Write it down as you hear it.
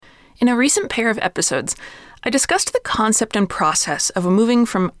In a recent pair of episodes, I discussed the concept and process of moving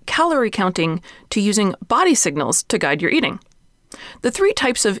from calorie counting to using body signals to guide your eating. The three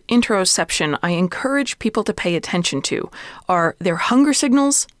types of interoception I encourage people to pay attention to are their hunger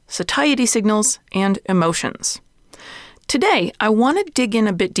signals, satiety signals, and emotions. Today, I want to dig in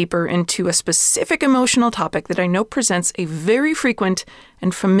a bit deeper into a specific emotional topic that I know presents a very frequent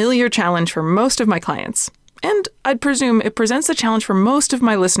and familiar challenge for most of my clients. And I'd presume it presents a challenge for most of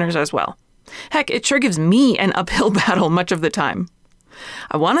my listeners as well. Heck, it sure gives me an uphill battle much of the time.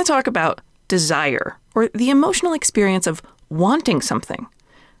 I want to talk about desire, or the emotional experience of wanting something.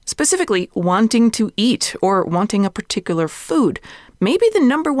 Specifically, wanting to eat or wanting a particular food may be the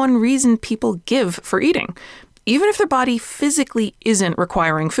number one reason people give for eating, even if their body physically isn't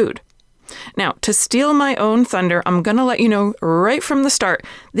requiring food. Now, to steal my own thunder, I'm going to let you know right from the start,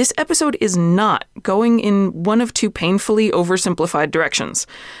 this episode is not going in one of two painfully oversimplified directions.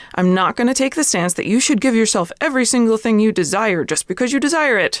 I'm not going to take the stance that you should give yourself every single thing you desire just because you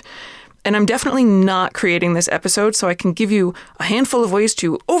desire it. And I'm definitely not creating this episode so I can give you a handful of ways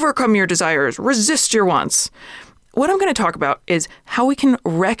to overcome your desires, resist your wants. What I'm going to talk about is how we can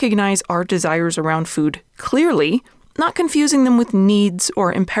recognize our desires around food clearly, not confusing them with needs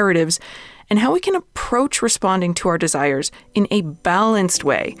or imperatives, and how we can approach responding to our desires in a balanced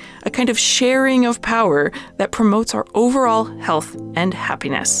way, a kind of sharing of power that promotes our overall health and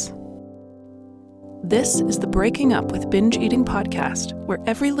happiness. This is the Breaking Up with Binge Eating podcast, where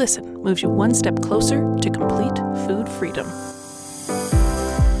every listen moves you one step closer to complete food freedom.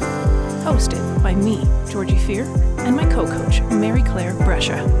 Hosted by me, Georgie Fear, and my co-coach, Mary Claire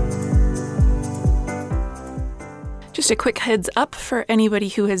Brescia. Just a quick heads up for anybody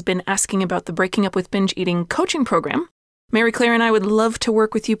who has been asking about the Breaking Up with Binge Eating coaching program. Mary Claire and I would love to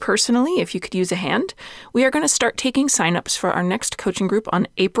work with you personally if you could use a hand. We are going to start taking signups for our next coaching group on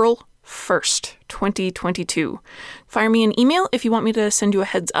April 1st, 2022. Fire me an email if you want me to send you a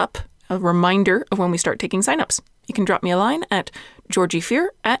heads up, a reminder of when we start taking signups. You can drop me a line at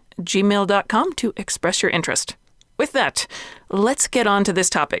georgiefear@gmail.com to express your interest. With that, let's get on to this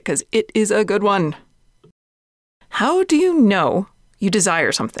topic because it is a good one. How do you know you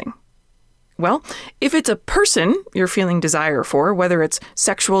desire something? Well, if it's a person you're feeling desire for, whether it's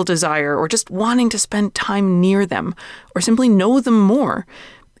sexual desire or just wanting to spend time near them or simply know them more,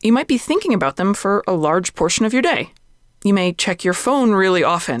 you might be thinking about them for a large portion of your day. You may check your phone really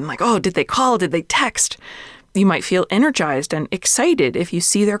often, like, oh, did they call? Did they text? You might feel energized and excited if you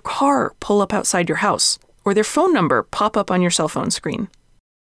see their car pull up outside your house or their phone number pop up on your cell phone screen.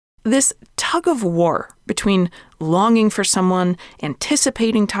 This tug of war between longing for someone,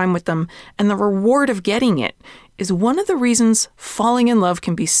 anticipating time with them, and the reward of getting it is one of the reasons falling in love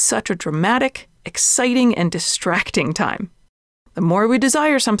can be such a dramatic, exciting, and distracting time. The more we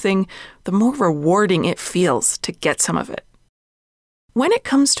desire something, the more rewarding it feels to get some of it. When it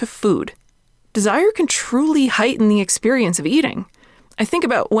comes to food, desire can truly heighten the experience of eating. I think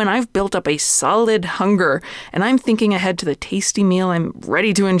about when I've built up a solid hunger and I'm thinking ahead to the tasty meal I'm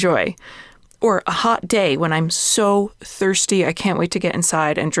ready to enjoy. Or a hot day when I'm so thirsty I can't wait to get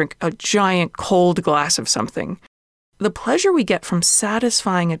inside and drink a giant cold glass of something. The pleasure we get from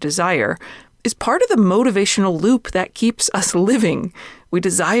satisfying a desire is part of the motivational loop that keeps us living. We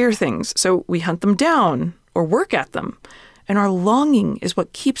desire things, so we hunt them down or work at them. And our longing is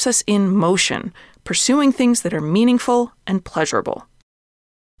what keeps us in motion, pursuing things that are meaningful and pleasurable.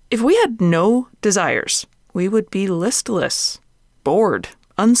 If we had no desires, we would be listless, bored,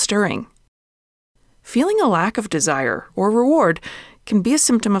 unstirring. Feeling a lack of desire or reward can be a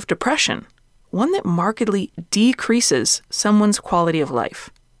symptom of depression, one that markedly decreases someone's quality of life.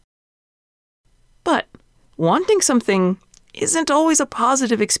 But wanting something isn't always a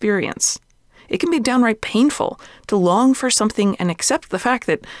positive experience. It can be downright painful to long for something and accept the fact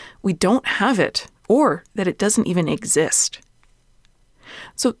that we don't have it or that it doesn't even exist.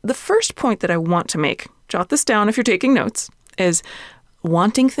 So the first point that I want to make, jot this down if you're taking notes, is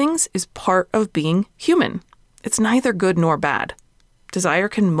wanting things is part of being human. It's neither good nor bad. Desire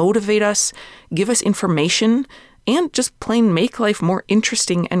can motivate us, give us information, and just plain make life more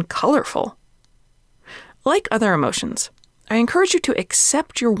interesting and colorful. Like other emotions, I encourage you to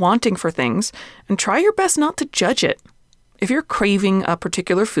accept your wanting for things and try your best not to judge it. If you're craving a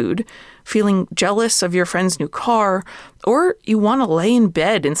particular food, feeling jealous of your friend's new car, or you want to lay in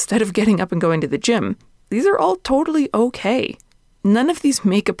bed instead of getting up and going to the gym, these are all totally okay. None of these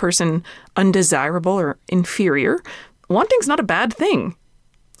make a person undesirable or inferior. Wanting's not a bad thing.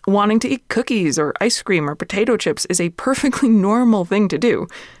 Wanting to eat cookies or ice cream or potato chips is a perfectly normal thing to do,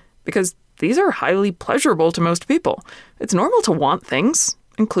 because these are highly pleasurable to most people. It's normal to want things.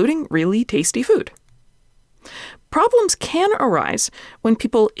 including really tasty food. Problems can arise when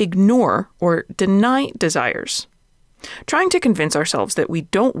people ignore or deny desires. Trying to convince ourselves that we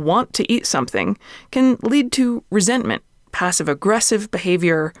don't want to eat something can lead to resentment, passive-aggressive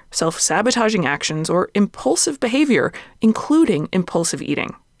behavior, self-sabotaging actions, or impulsive behavior, including impulsive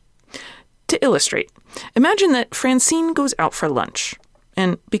eating. To illustrate, imagine that Francine goes out for lunch,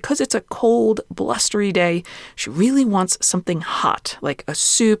 and because it's a cold, blustery day, she really wants something hot, like a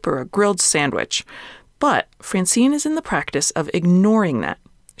soup or a grilled sandwich. But Francine is in the practice of ignoring that.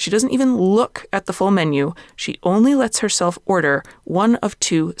 She doesn't even look at the full menu. She only lets herself order one of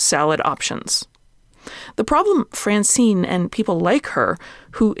 2 salad options. The problem Francine and people like her,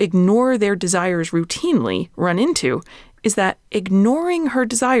 who ignore their desires routinely, run into is that ignoring her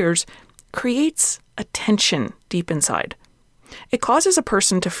desires creates a tension deep inside. It causes a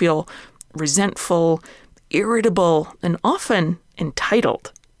person to feel resentful, irritable, and often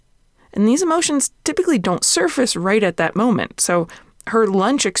entitled. And these emotions typically don't surface right at that moment, so her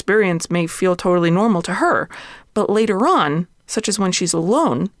lunch experience may feel totally normal to her, but later on, such as when she's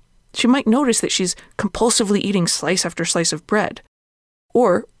alone, she might notice that she's compulsively eating slice after slice of bread.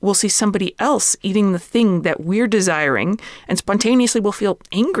 Or we'll see somebody else eating the thing that we're desiring, and spontaneously we'll feel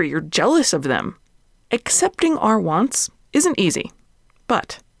angry or jealous of them. Accepting our wants isn't easy,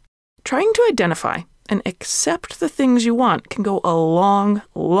 but trying to identify and accept the things you want can go a long,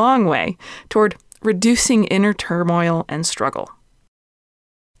 long way toward reducing inner turmoil and struggle.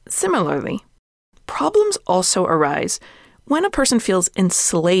 Similarly, problems also arise when a person feels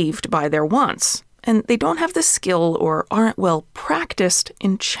enslaved by their wants, and they don't have the skill or aren't well practiced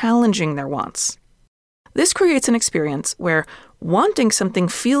in challenging their wants. This creates an experience where wanting something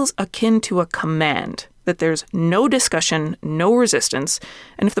feels akin to a command, that there's no discussion, no resistance,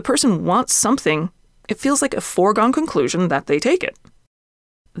 and if the person wants something, it feels like a foregone conclusion that they take it.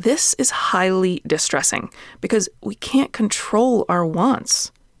 This is highly distressing because we can't control our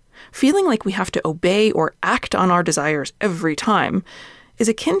wants. Feeling like we have to obey or act on our desires every time is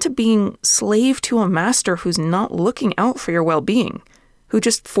akin to being slave to a master who's not looking out for your well-being, who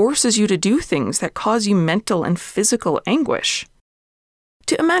just forces you to do things that cause you mental and physical anguish.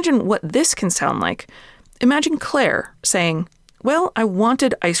 To imagine what this can sound like, imagine Claire saying, "Well, I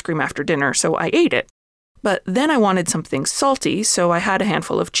wanted ice cream after dinner, so I ate it. But then I wanted something salty, so I had a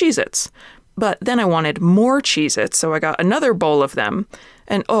handful of Cheez-Its. But then I wanted more Cheez-Its, so I got another bowl of them.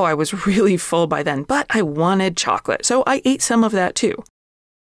 And I was really full by then, but I wanted chocolate, so I ate some of that too."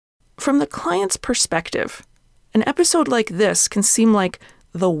 From the client's perspective, an episode like this can seem like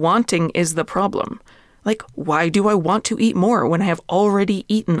the wanting is the problem. Like, why do I want to eat more when I have already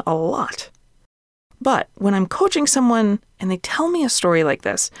eaten a lot? But when I'm coaching someone and they tell me a story like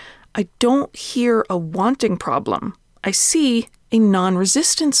this, I don't hear a wanting problem. I see a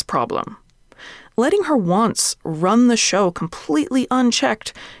non-resistance problem. Letting her wants run the show completely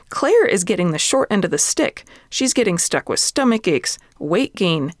unchecked, Claire is getting the short end of the stick. She's getting stuck with stomach aches, weight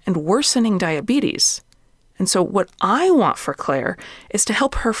gain, and worsening diabetes. And so what I want for Claire is to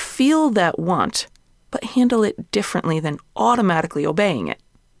help her feel that want, but handle it differently than automatically obeying it.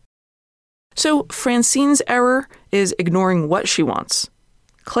 So Francine's error is ignoring what she wants.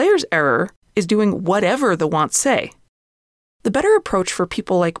 Claire's error is doing whatever the wants say. The better approach for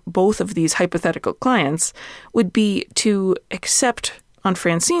people like both of these hypothetical clients would be to accept on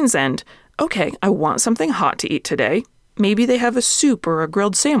Francine's end, okay, I want something hot to eat today. Maybe they have a soup or a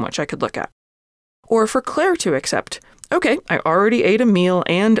grilled sandwich I could look at. Or for Claire to accept, okay, I already ate a meal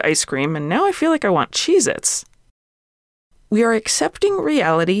and ice cream, and now I feel like I want Cheez-Its. We are accepting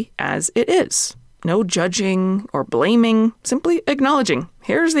reality as it is. No judging or blaming, simply acknowledging,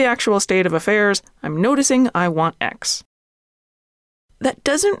 here's the actual state of affairs, I'm noticing I want X. That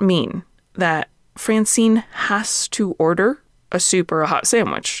doesn't mean that Francine has to order a soup or a hot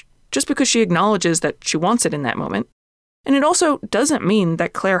sandwich, just because she acknowledges that she wants it in that moment. And it also doesn't mean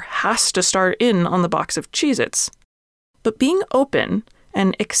that Claire has to start in on the box of Cheez-Its. But being open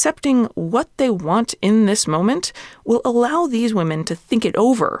and accepting what they want in this moment will allow these women to think it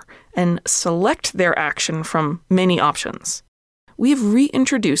over and select their action from many options. We've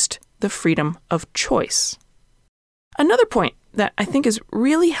reintroduced the freedom of choice. Another point that I think is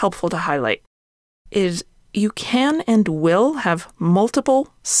really helpful to highlight is you can and will have multiple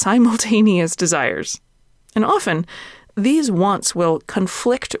simultaneous desires. And often, these wants will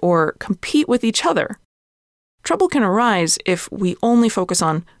conflict or compete with each other. Trouble can arise if we only focus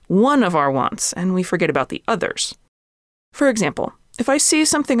on one of our wants and we forget about the others. For example, if I see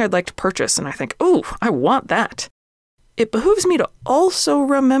something I'd like to purchase and I think, I want that, it behooves me to also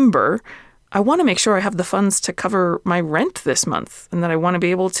remember I want to make sure I have the funds to cover my rent this month and that I want to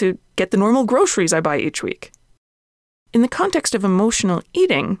be able to get the normal groceries I buy each week. In the context of emotional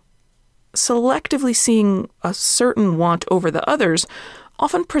eating, selectively seeing a certain want over the others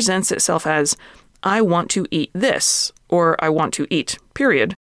often presents itself as, I want to eat this, or I want to eat,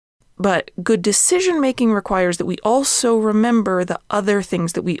 period. But good decision-making requires that we also remember the other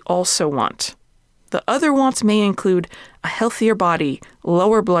things that we also want. The other wants may include a healthier body,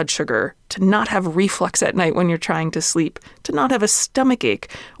 lower blood sugar, to not have reflux at night when you're trying to sleep, to not have a stomach ache,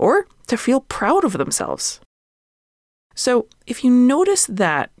 or to feel proud of themselves. So if you notice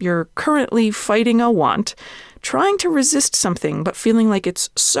that you're currently fighting a want, trying to resist something but feeling like it's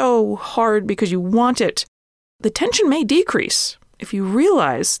so hard because you want it, the tension may decrease if you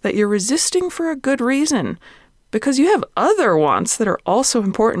realize that you're resisting for a good reason, because you have other wants that are also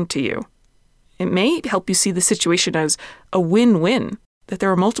important to you. It may help you see the situation as a win-win, that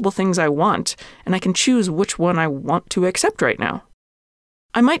there are multiple things I want, and I can choose which one I want to accept right now.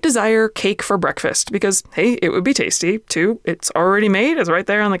 I might desire cake for breakfast because, hey, it would be tasty. 2, it's already made, it's right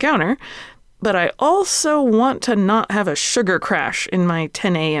there on the counter. But I also want to not have a sugar crash in my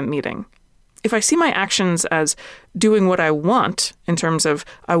 10 a.m. meeting. If I see my actions as doing what I want, in terms of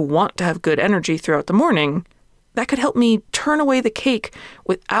I want to have good energy throughout the morning, that could help me turn away the cake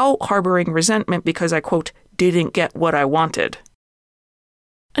without harboring resentment because I, quote, didn't get what I wanted.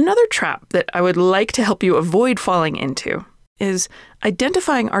 Another trap that I would like to help you avoid falling into is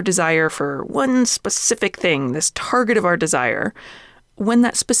identifying our desire for one specific thing, this target of our desire, when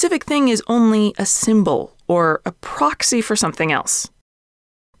that specific thing is only a symbol or a proxy for something else.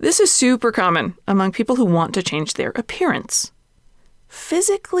 This is super common among people who want to change their appearance.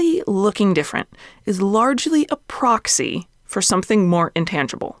 Physically looking different is largely a proxy for something more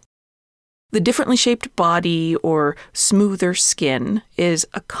intangible. The differently shaped body or smoother skin is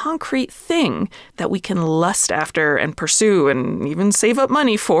a concrete thing that we can lust after and pursue and even save up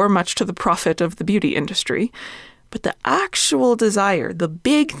money for, much to the profit of the beauty industry. But the actual desire, the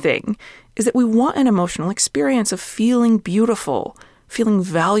big thing, is that we want an emotional experience of feeling beautiful, feeling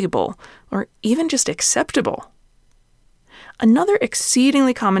valuable, or even just acceptable. Another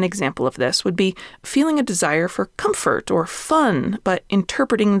exceedingly common example of this would be feeling a desire for comfort or fun, but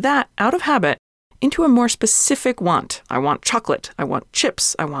interpreting that out of habit into a more specific want. I want chocolate, I want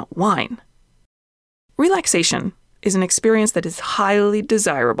chips, I want wine. Relaxation is an experience that is highly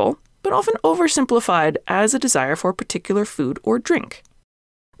desirable, but often oversimplified as a desire for a particular food or drink.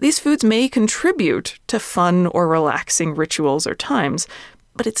 These foods may contribute to fun or relaxing rituals or times,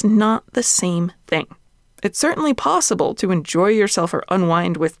 but it's not the same thing. It's certainly possible to enjoy yourself or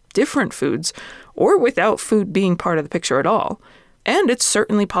unwind with different foods, or without food being part of the picture at all. And it's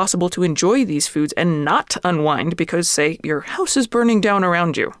certainly possible to enjoy these foods and not unwind because, say, your house is burning down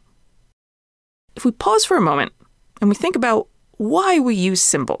around you. If we pause for a moment and we think about why we use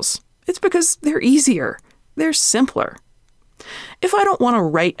symbols, it's because they're easier. They're simpler. If I don't want to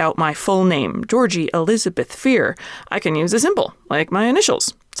write out my full name, Georgie Elizabeth Fear, I can use a symbol, like my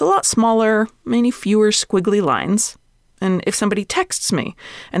initials. It's a lot smaller, many fewer squiggly lines. And if somebody texts me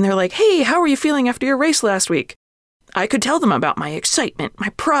and they're like, hey, how are you feeling after your race last week? I could tell them about my excitement, my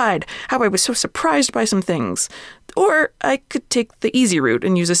pride, how I was so surprised by some things. Or I could take the easy route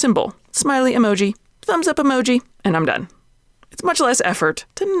and use a symbol, smiley emoji, thumbs up emoji, and I'm done. It's much less effort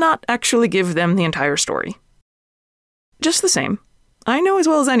to not actually give them the entire story. Just the same, I know as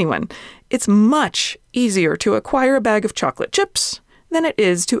well as anyone, it's much easier to acquire a bag of chocolate chips than it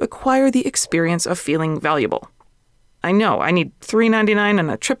is to acquire the experience of feeling valuable. I know, I need $3.99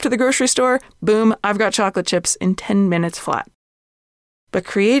 and a trip to the grocery store. Boom, I've got chocolate chips in 10 minutes flat. But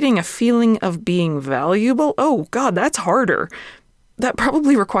creating a feeling of being valuable, oh God, that's harder. That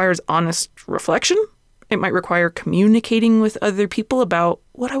probably requires honest reflection. It might require communicating with other people about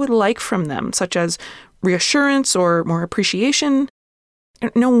what I would like from them, such as reassurance or more appreciation.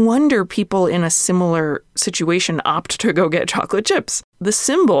 No wonder people in a similar situation opt to go get chocolate chips. The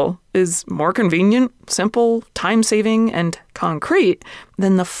symbol is more convenient, simple, time-saving, and concrete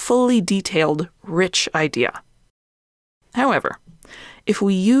than the fully detailed, rich idea. However, if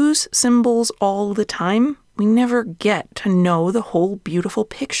we use symbols all the time, we never get to know the whole beautiful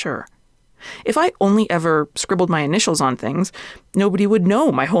picture. If I only ever scribbled my initials on things, nobody would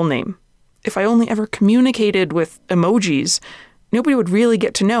know my whole name. If I only ever communicated with emojis, nobody would really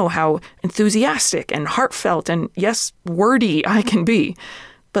get to know how enthusiastic and heartfelt and, yes, wordy I can be.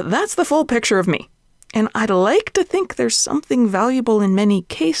 But that's the full picture of me. And I'd like to think there's something valuable in many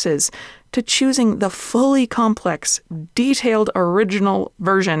cases to choosing the fully complex, detailed, original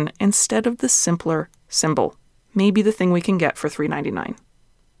version instead of the simpler symbol. Maybe the thing we can get for $3.99.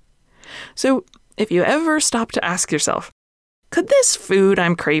 So if you ever stop to ask yourself, could this food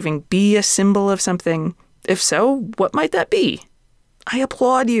I'm craving be a symbol of something? If so, what might that be? I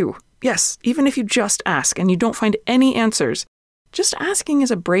applaud you. Yes, even if you just ask and you don't find any answers, just asking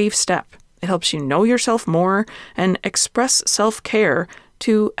is a brave step. It helps you know yourself more and express self-care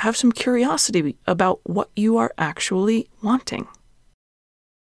to have some curiosity about what you are actually wanting.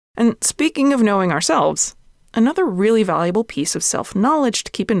 And speaking of knowing ourselves, another really valuable piece of self-knowledge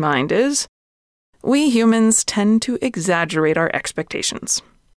to keep in mind is we humans tend to exaggerate our expectations.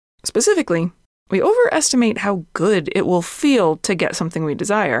 Specifically, we overestimate how good it will feel to get something we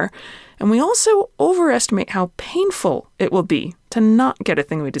desire, and we also overestimate how painful it will be to not get a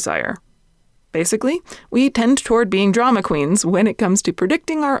thing we desire. Basically, we tend toward being drama queens when it comes to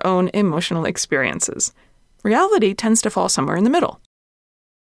predicting our own emotional experiences. Reality tends to fall somewhere in the middle.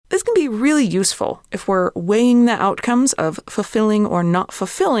 This can be really useful if we're weighing the outcomes of fulfilling or not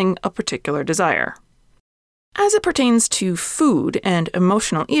fulfilling a particular desire. As it pertains to food and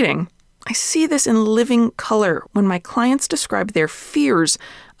emotional eating, I see this in living color when my clients describe their fears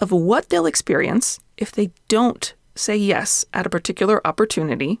of what they'll experience if they don't say yes at a particular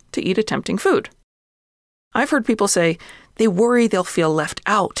opportunity to eat a tempting food. I've heard people say they worry they'll feel left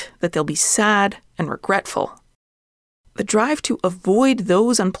out, that they'll be sad and regretful. The drive to avoid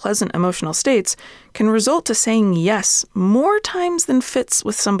those unpleasant emotional states can result to saying yes more times than fits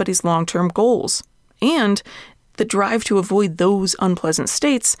with somebody's long-term goals. And the drive to avoid those unpleasant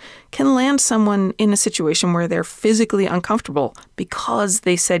states can land someone in a situation where they're physically uncomfortable because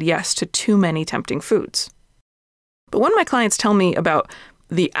they said yes to too many tempting foods. But when my clients tell me about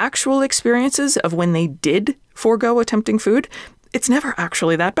the actual experiences of when they did forego a tempting food, it's never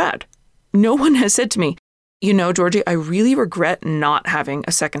actually that bad. No one has said to me, "You know, Georgie, I really regret not having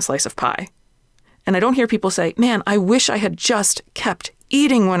a second slice of pie." And I don't hear people say, "Man, I wish I had just kept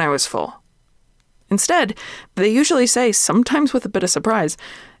eating when I was full." Instead, they usually say, sometimes with a bit of surprise,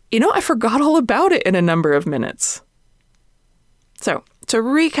 "You know, I forgot all about it in a number of minutes." So, to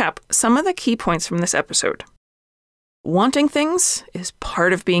recap some of the key points from this episode. Wanting things is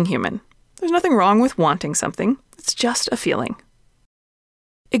part of being human. There's nothing wrong with wanting something. It's just a feeling.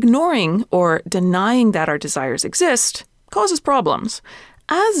 Ignoring or denying that our desires exist causes problems,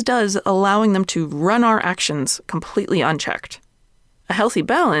 as does allowing them to run our actions completely unchecked. A healthy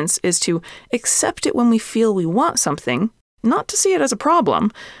balance is to accept it when we feel we want something, not to see it as a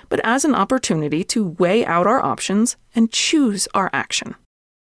problem, but as an opportunity to weigh out our options and choose our action.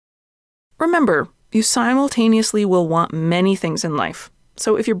 Remember, you simultaneously will want many things in life.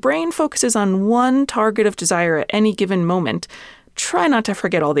 So if your brain focuses on one target of desire at any given moment, try not to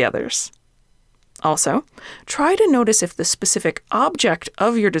forget all the others. Also, try to notice if the specific object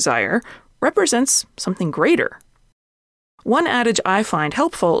of your desire represents something greater. One adage I find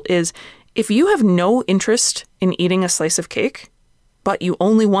helpful is, if you have no interest in eating a slice of cake, but you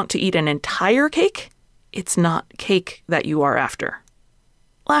only want to eat an entire cake, it's not cake that you are after.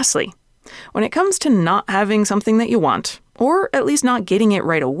 Lastly, when it comes to not having something that you want, or at least not getting it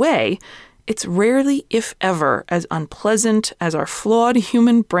right away, it's rarely, if ever, as unpleasant as our flawed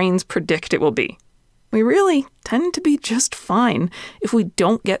human brains predict it will be. We really tend to be just fine if we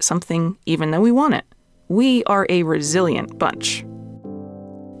don't get something even though we want it. We are a resilient bunch.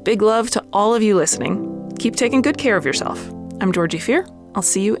 Big love to all of you listening. Keep taking good care of yourself. I'm Georgie Fear. I'll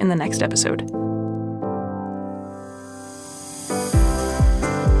see you in the next episode.